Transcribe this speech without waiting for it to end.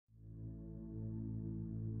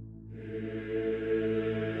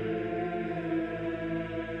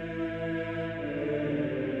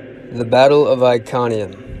The Battle of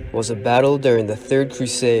Iconium was a battle during the Third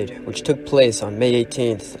Crusade which took place on May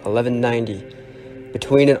 18, 1190,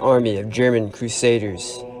 between an army of German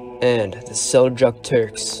crusaders and the Seljuk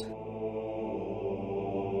Turks.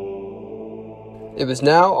 It was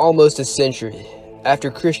now almost a century after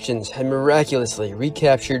Christians had miraculously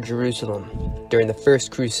recaptured Jerusalem during the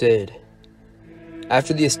First Crusade.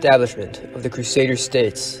 After the establishment of the Crusader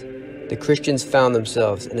states, the Christians found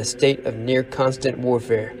themselves in a state of near constant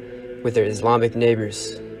warfare with their Islamic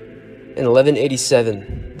neighbors. In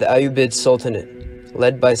 1187, the Ayyubid Sultanate,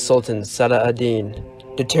 led by Sultan Salah ad-Din,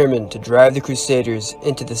 determined to drive the Crusaders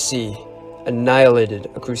into the sea, annihilated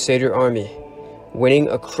a Crusader army, winning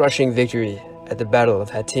a crushing victory at the Battle of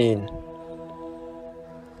Hattin.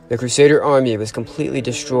 The Crusader army was completely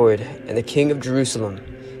destroyed, and the King of Jerusalem,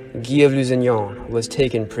 Guy of Lusignan, was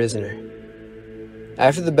taken prisoner.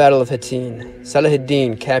 After the Battle of Hattin, Salah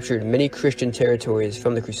ad-Din captured many Christian territories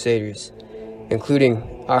from the Crusaders,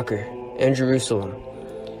 including Acre and Jerusalem,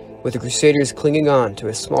 with the Crusaders clinging on to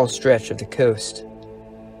a small stretch of the coast.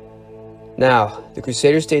 Now, the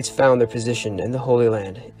Crusader states found their position in the Holy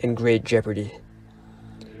Land in great jeopardy.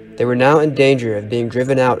 They were now in danger of being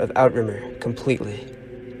driven out of Outremer completely.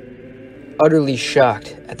 Utterly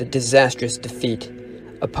shocked at the disastrous defeat,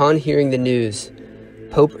 upon hearing the news,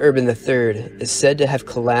 Pope Urban III is said to have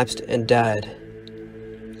collapsed and died.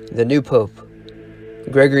 The new Pope,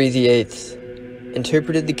 Gregory VIII,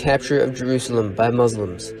 interpreted the capture of Jerusalem by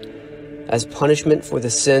Muslims as punishment for the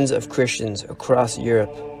sins of Christians across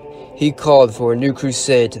Europe. He called for a new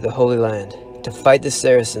crusade to the Holy Land to fight the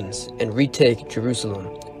Saracens and retake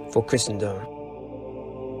Jerusalem for Christendom.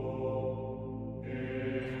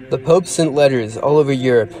 The Pope sent letters all over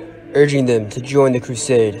Europe urging them to join the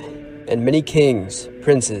crusade, and many kings,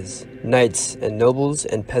 princes, knights, and nobles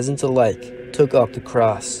and peasants alike took up the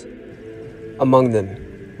cross. Among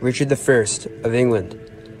them, Richard I of England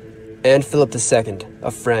and Philip II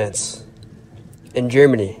of France. In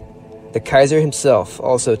Germany, the Kaiser himself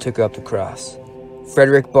also took up the cross.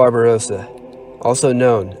 Frederick Barbarossa, also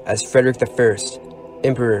known as Frederick I,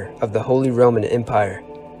 Emperor of the Holy Roman Empire,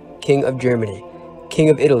 King of Germany, King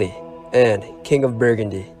of Italy, and King of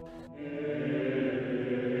Burgundy.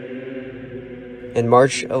 In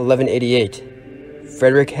March of 1188,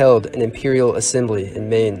 Frederick held an imperial assembly in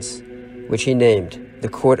Mainz, which he named the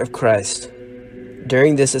Court of Christ.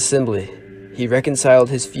 During this assembly, he reconciled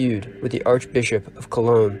his feud with the Archbishop of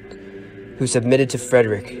Cologne, who submitted to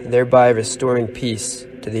Frederick, thereby restoring peace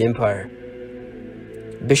to the empire.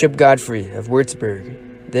 Bishop Godfrey of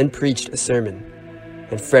Würzburg then preached a sermon,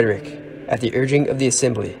 and Frederick, at the urging of the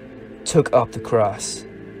assembly, took up the cross.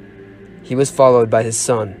 He was followed by his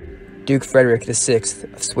son, Duke Frederick VI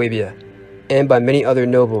of Swabia, and by many other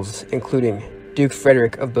nobles, including Duke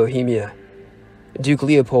Frederick of Bohemia, Duke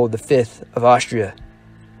Leopold V of Austria,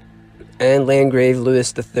 and Landgrave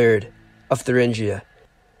Louis III of Thuringia.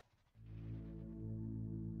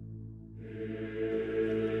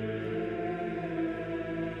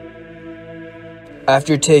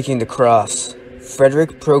 After taking the cross,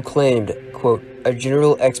 Frederick proclaimed, quote, a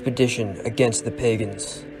general expedition against the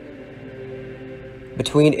pagans.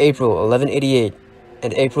 Between April 1188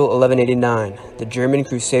 and April 1189, the German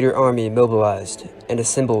Crusader army mobilized and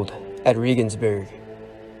assembled at Regensburg.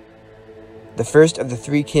 The first of the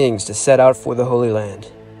three kings to set out for the Holy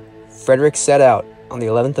Land, Frederick set out on the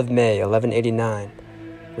 11th of May 1189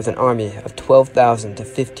 with an army of 12,000 to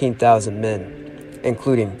 15,000 men,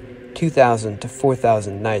 including 2,000 to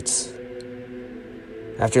 4,000 knights.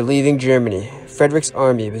 After leaving Germany, Frederick's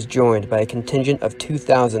army was joined by a contingent of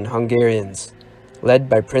 2,000 Hungarians, led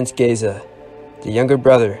by Prince Geza, the younger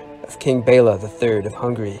brother of King Bela III of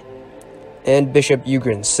Hungary, and Bishop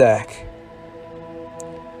Ugrin Sack.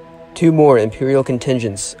 Two more imperial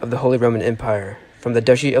contingents of the Holy Roman Empire from the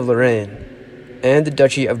Duchy of Lorraine and the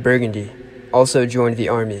Duchy of Burgundy also joined the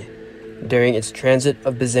army during its transit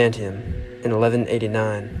of Byzantium in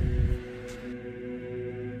 1189.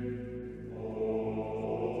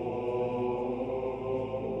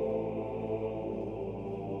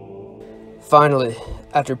 Finally,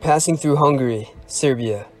 after passing through Hungary,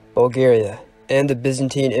 Serbia, Bulgaria, and the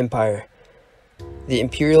Byzantine Empire, the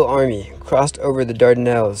Imperial army crossed over the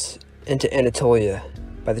Dardanelles into Anatolia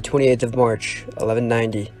by the 28th of March,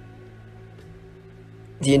 1190.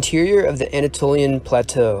 The interior of the Anatolian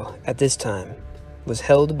plateau at this time was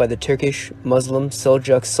held by the Turkish Muslim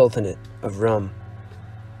Seljuk Sultanate of Rûm.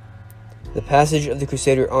 The passage of the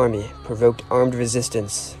Crusader army provoked armed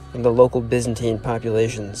resistance from the local Byzantine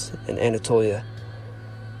populations in Anatolia,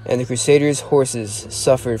 and the Crusaders' horses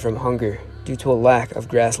suffered from hunger due to a lack of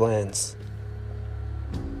grasslands.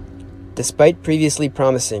 Despite previously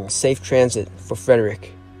promising safe transit for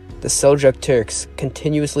Frederick, the Seljuk Turks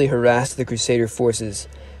continuously harassed the Crusader forces,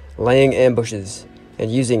 laying ambushes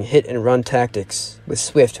and using hit-and-run tactics with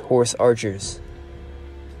swift horse archers.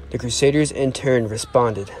 The Crusaders in turn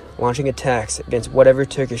responded, launching attacks against whatever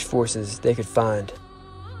Turkish forces they could find.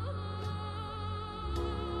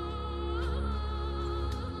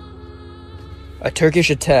 A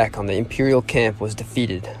Turkish attack on the Imperial camp was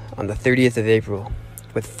defeated on the 30th of April,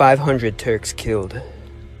 with 500 Turks killed.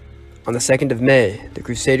 On the 2nd of May, the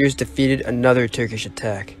Crusaders defeated another Turkish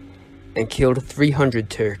attack and killed 300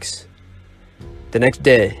 Turks. The next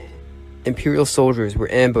day, Imperial soldiers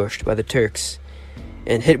were ambushed by the Turks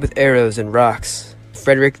and hit with arrows and rocks.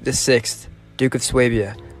 Frederick VI, Duke of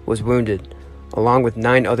Swabia, was wounded, along with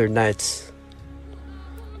 9 other knights.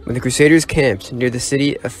 When the Crusaders camped near the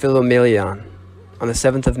city of Philomelion on the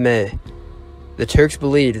 7th of May, the Turks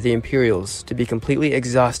believed the Imperials to be completely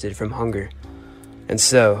exhausted from hunger, and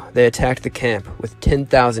so they attacked the camp with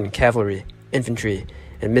 10,000 cavalry, infantry,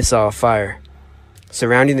 and missile fire,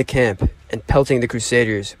 surrounding the camp and pelting the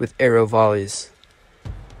Crusaders with arrow volleys.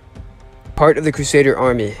 Part of the Crusader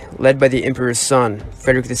army, led by the Emperor's son,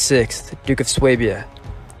 Frederick VI, Duke of Swabia,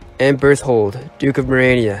 and Berthold, Duke of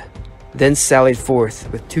Merania, then sallied forth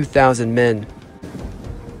with 2,000 men.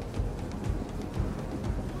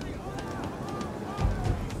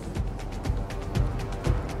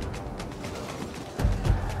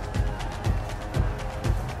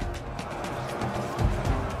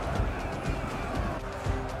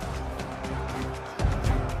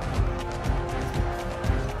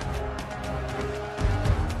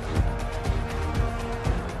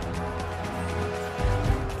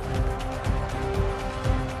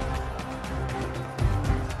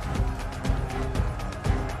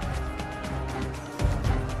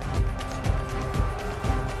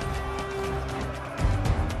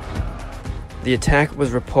 The attack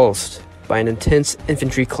was repulsed by an intense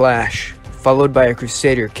infantry clash, followed by a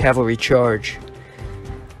Crusader cavalry charge.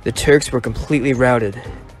 The Turks were completely routed,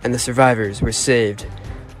 and the survivors were saved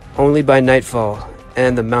only by nightfall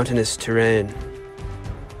and the mountainous terrain.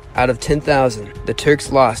 Out of 10,000, the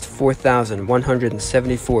Turks lost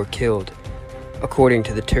 4,174 killed, according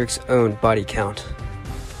to the Turks' own body count.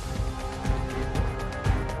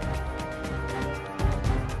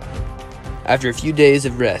 After a few days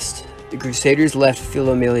of rest, the Crusaders left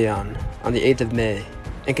Philomelion on the 8th of May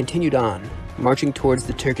and continued on, marching towards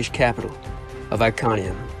the Turkish capital of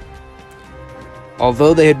Iconium.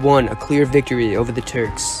 Although they had won a clear victory over the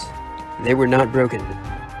Turks, they were not broken,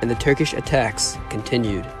 and the Turkish attacks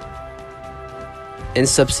continued. In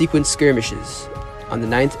subsequent skirmishes, on the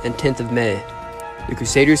 9th and 10th of May, the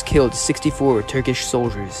Crusaders killed 64 Turkish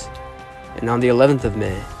soldiers, and on the 11th of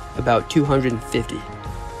May, about 250.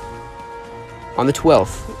 On the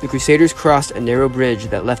 12th, the Crusaders crossed a narrow bridge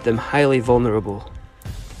that left them highly vulnerable,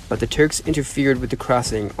 but the Turks interfered with the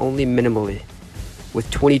crossing only minimally, with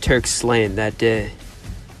 20 Turks slain that day.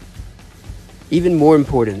 Even more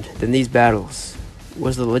important than these battles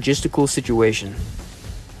was the logistical situation.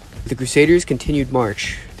 The Crusaders' continued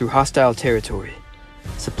march through hostile territory.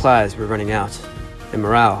 Supplies were running out, and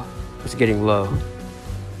morale was getting low.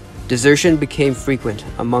 Desertion became frequent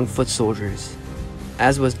among foot soldiers,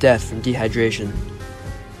 as was death from dehydration.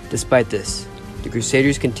 Despite this, the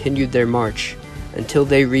Crusaders continued their march until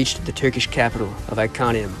they reached the Turkish capital of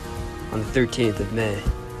Iconium on the 13th of May.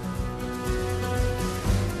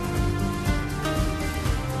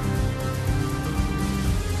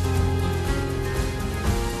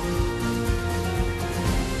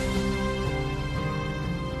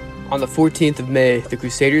 On the 14th of May, the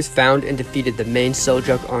Crusaders found and defeated the main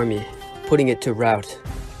Seljuk army, putting it to rout.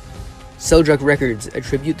 Seljuk records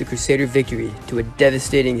attribute the Crusader victory to a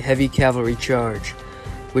devastating heavy cavalry charge,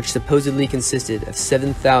 which supposedly consisted of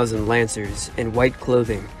 7,000 lancers in white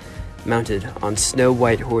clothing, mounted on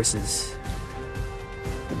snow-white horses.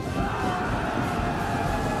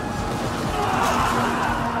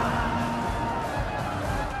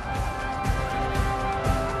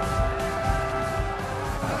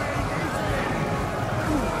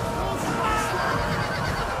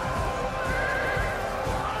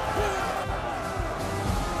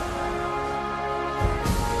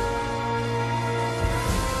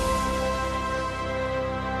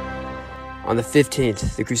 On the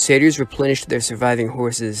 15th, the Crusaders replenished their surviving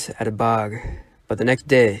horses at a bog, but the next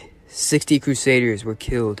day, 60 Crusaders were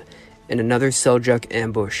killed in another Seljuk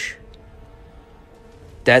ambush.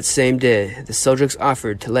 That same day, the Seljuks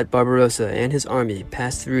offered to let Barbarossa and his army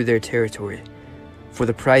pass through their territory for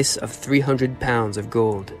the price of 300 pounds of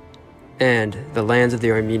gold and the lands of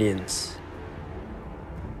the Armenians.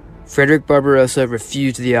 Frederick Barbarossa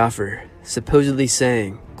refused the offer, supposedly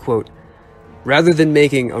saying, quote, "Rather than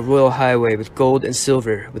making a royal highway with gold and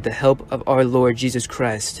silver with the help of our Lord Jesus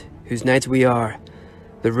Christ, whose knights we are,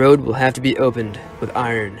 the road will have to be opened with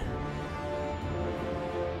iron."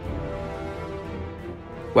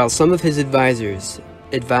 While some of his advisors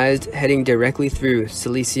advised heading directly through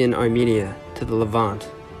Cilician Armenia to the Levant,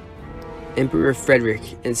 Emperor Frederick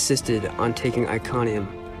insisted on taking Iconium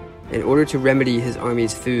in order to remedy his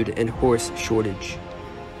army's food and horse shortage.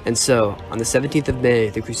 And so, on the 17th of May,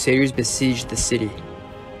 the Crusaders besieged the city,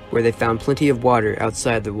 where they found plenty of water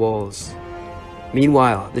outside the walls.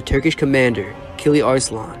 Meanwhile, the Turkish commander, Kilij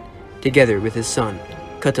Arslan, together with his son,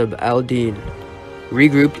 Kutab al-Din,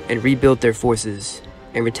 regrouped and rebuilt their forces,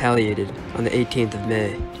 and retaliated on the 18th of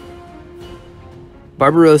May.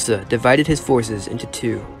 Barbarossa divided his forces into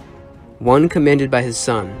two, one commanded by his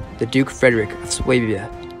son, the Duke Frederick of Swabia,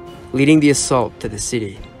 leading the assault to the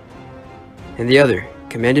city, and the other,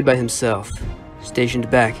 commanded by himself,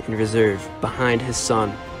 stationed back in reserve behind his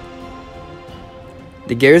son.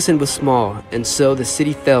 The garrison was small, and so the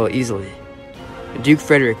city fell easily. Duke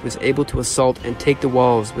Frederick was able to assault and take the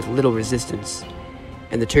walls with little resistance,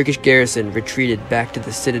 and the Turkish garrison retreated back to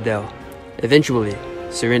the citadel, eventually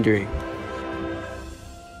surrendering.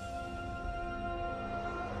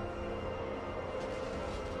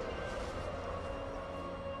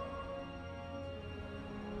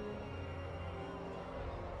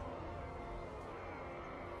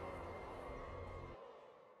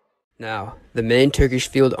 Now, the main Turkish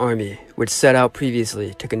field army, which set out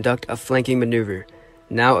previously to conduct a flanking maneuver,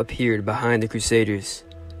 now appeared behind the Crusaders.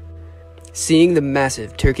 Seeing the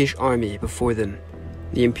massive Turkish army before them,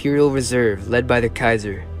 the Imperial reserve led by the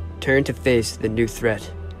Kaiser turned to face the new threat.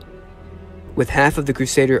 With half of the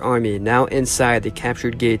Crusader army now inside the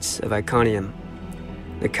captured gates of Iconium,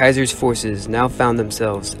 the Kaiser's forces now found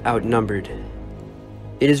themselves outnumbered.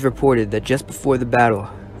 It is reported that just before the battle,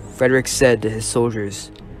 Frederick said to his soldiers,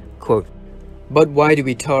 quote, "But why do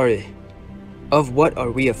we tarry? Of what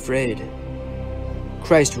are we afraid?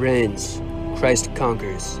 Christ reigns, Christ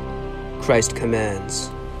conquers, Christ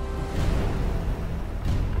commands."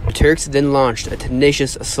 The Turks then launched a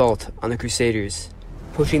tenacious assault on the Crusaders,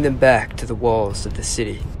 pushing them back to the walls of the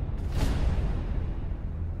city.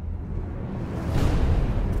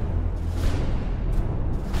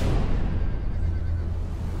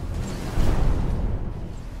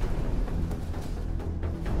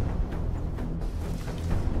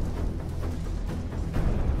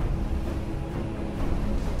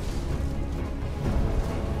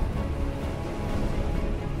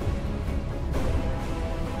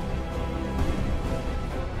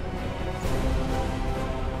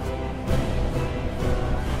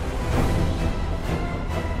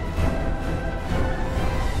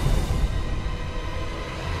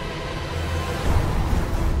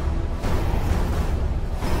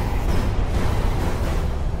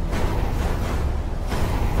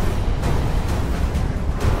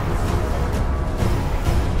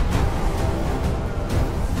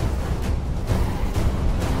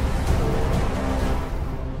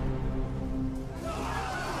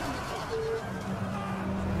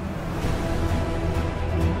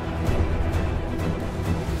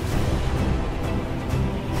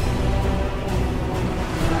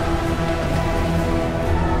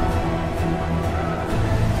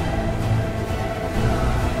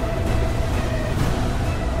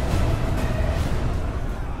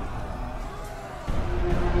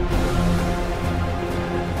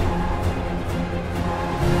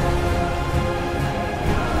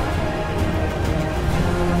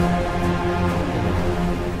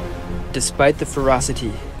 Despite the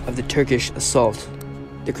ferocity of the Turkish assault,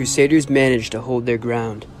 the Crusaders managed to hold their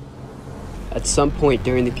ground. At some point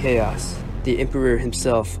during the chaos, the Emperor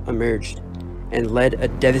himself emerged and led a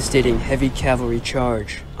devastating heavy cavalry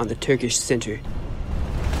charge on the Turkish center.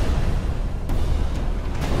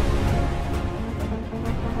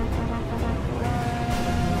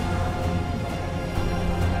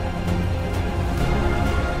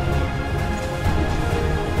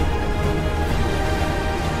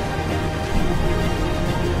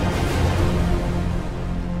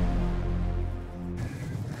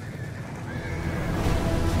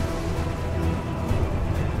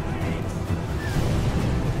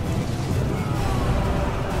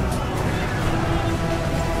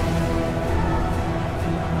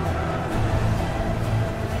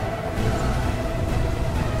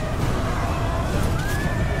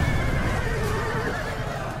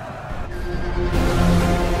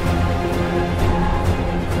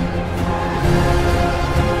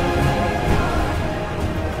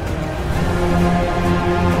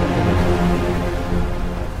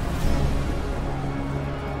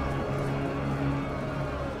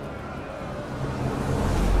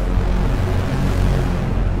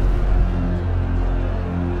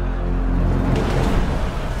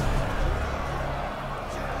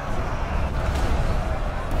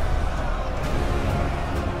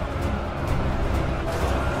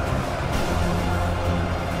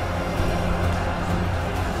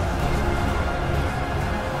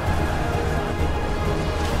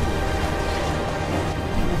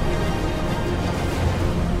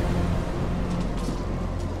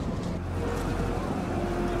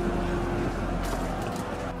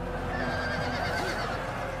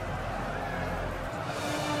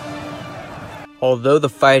 Although the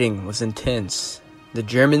fighting was intense, the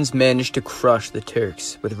Germans managed to crush the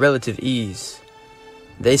Turks with relative ease.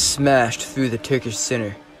 They smashed through the Turkish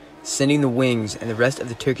center, sending the wings and the rest of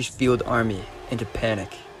the Turkish field army into panic.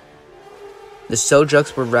 The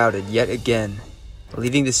Seljuks were routed yet again,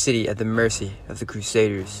 leaving the city at the mercy of the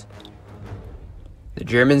Crusaders. The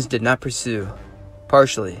Germans did not pursue,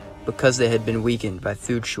 partially because they had been weakened by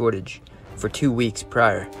food shortage for 2 weeks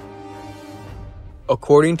prior.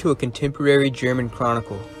 According to a contemporary German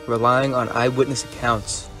chronicle relying on eyewitness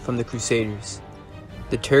accounts from the Crusaders,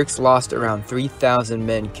 the Turks lost around 3,000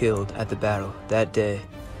 men killed at the battle that day.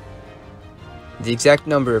 The exact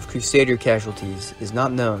number of Crusader casualties is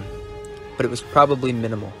not known, but it was probably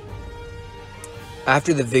minimal.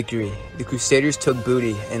 After the victory, the Crusaders took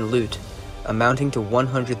booty and loot, amounting to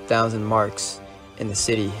 100,000 marks in the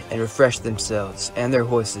city, and refreshed themselves and their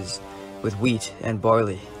horses with wheat and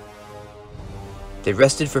barley. They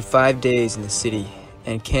rested for 5 days in the city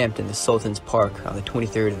and camped in the Sultan's Park on the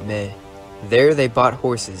 23rd of May. There they bought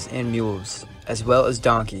horses and mules, as well as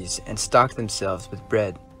donkeys, and stocked themselves with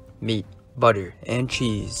bread, meat, butter, and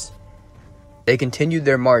cheese. They continued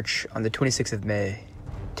their march on the 26th of May,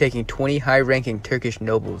 taking 20 high-ranking Turkish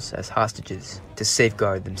nobles as hostages to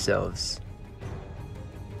safeguard themselves.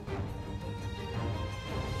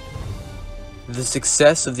 The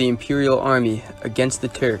success of the Imperial army against the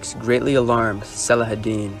Turks greatly alarmed Salah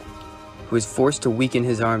ad-Din, who was forced to weaken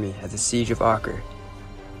his army at the siege of Acre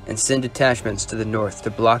and send detachments to the north to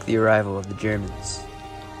block the arrival of the Germans.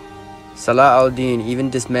 Salah al-Din even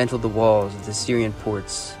dismantled the walls of the Syrian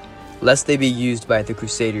ports, lest they be used by the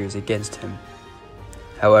Crusaders against him.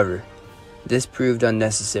 However, this proved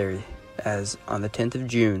unnecessary, as on the 10th of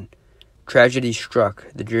June, tragedy struck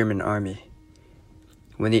the German army,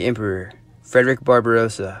 when the Emperor Frederick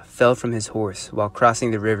Barbarossa fell from his horse while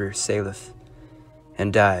crossing the river Seljuk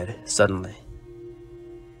and died suddenly.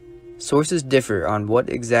 Sources differ on what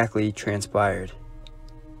exactly transpired.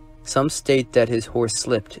 Some state that his horse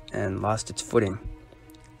slipped and lost its footing,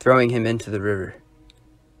 throwing him into the river,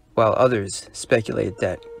 while others speculate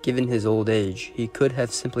that, given his old age, he could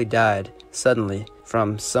have simply died suddenly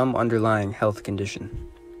from some underlying health condition.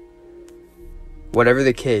 Whatever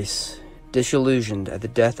the case, disillusioned at the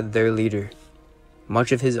death of their leader,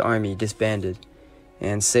 much of his army disbanded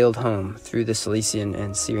and sailed home through the Cilician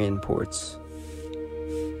and Syrian ports.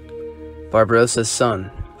 Barbarossa's son,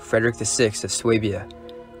 Frederick VI of Swabia,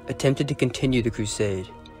 attempted to continue the crusade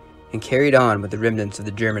and carried on with the remnants of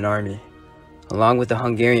the German army, along with the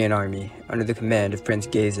Hungarian army under the command of Prince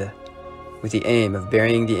Geza, with the aim of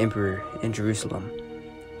burying the emperor in Jerusalem.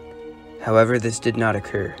 However, this did not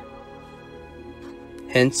occur.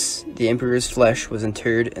 Hence, the emperor's flesh was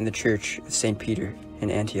interred in the church of St. Peter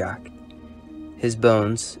in Antioch, his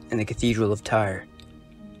bones in the cathedral of Tyre,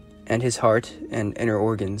 and his heart and inner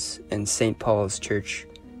organs in St. Paul's church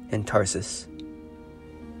in Tarsus.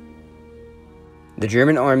 The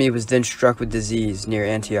German army was then struck with disease near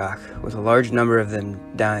Antioch, with a large number of them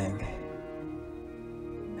dying.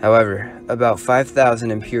 However, about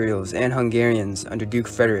 5,000 Imperials and Hungarians under Duke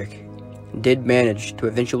Frederick did manage to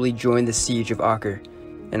eventually join the siege of Acre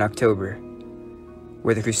in October,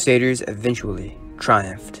 where the Crusaders eventually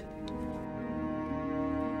triumphed.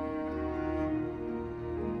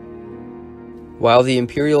 While the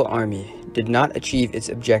Imperial army did not achieve its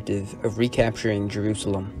objective of recapturing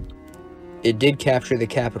Jerusalem, it did capture the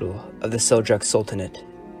capital of the Seljuk Sultanate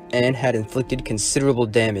and had inflicted considerable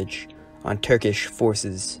damage on Turkish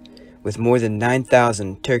forces, with more than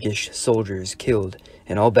 9,000 Turkish soldiers killed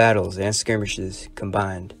in all battles and skirmishes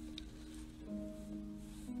combined.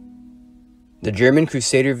 The German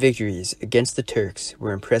Crusader victories against the Turks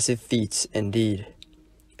were impressive feats indeed,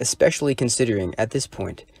 especially considering at this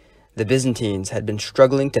point the Byzantines had been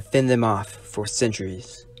struggling to fend them off for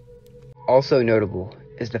centuries. Also notable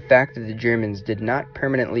is the fact that the Germans did not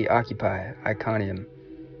permanently occupy Iconium.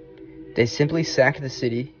 They simply sacked the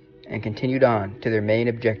city and continued on to their main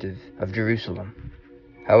objective of Jerusalem.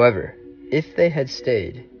 However, if they had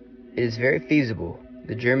stayed, it is very feasible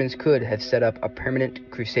the Germans could have set up a permanent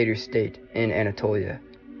Crusader state in Anatolia,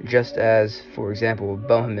 just as, for example,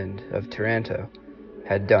 Bohemond of Taranto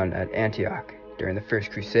had done at Antioch during the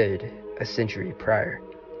First Crusade a century prior.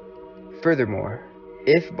 Furthermore,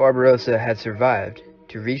 if Barbarossa had survived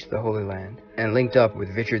to reach the Holy Land and linked up with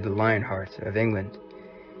Richard the Lionheart of England,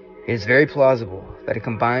 it is very plausible that a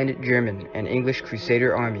combined German and English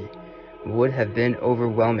Crusader army would have been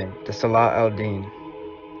overwhelming to Salah al-Din,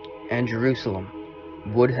 and Jerusalem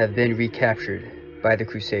would have been recaptured by the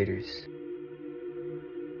Crusaders.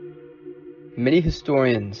 Many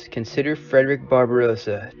historians consider Frederick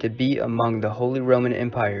Barbarossa to be among the Holy Roman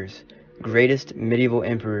Empire's greatest medieval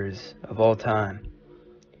emperors of all time.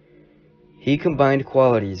 He combined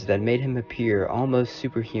qualities that made him appear almost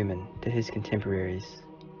superhuman to his contemporaries: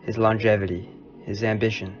 his longevity, his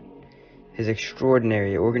ambition, his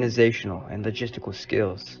extraordinary organizational and logistical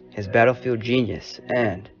skills, his battlefield genius,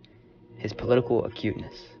 and his political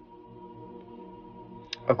acuteness.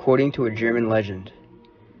 According to a German legend,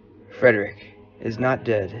 Frederick is not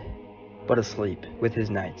dead, but asleep with his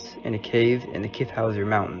knights in a cave in the Kyffhauser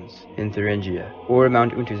Mountains in Thuringia, or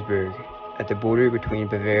Mount Untersberg, at the border between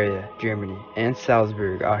Bavaria, Germany, and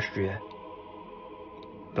Salzburg, Austria.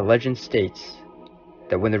 The legend states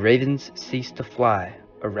that when the ravens cease to fly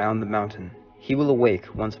around the mountain, he will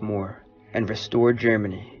awake once more and restore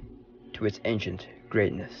Germany to its ancient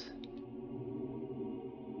greatness.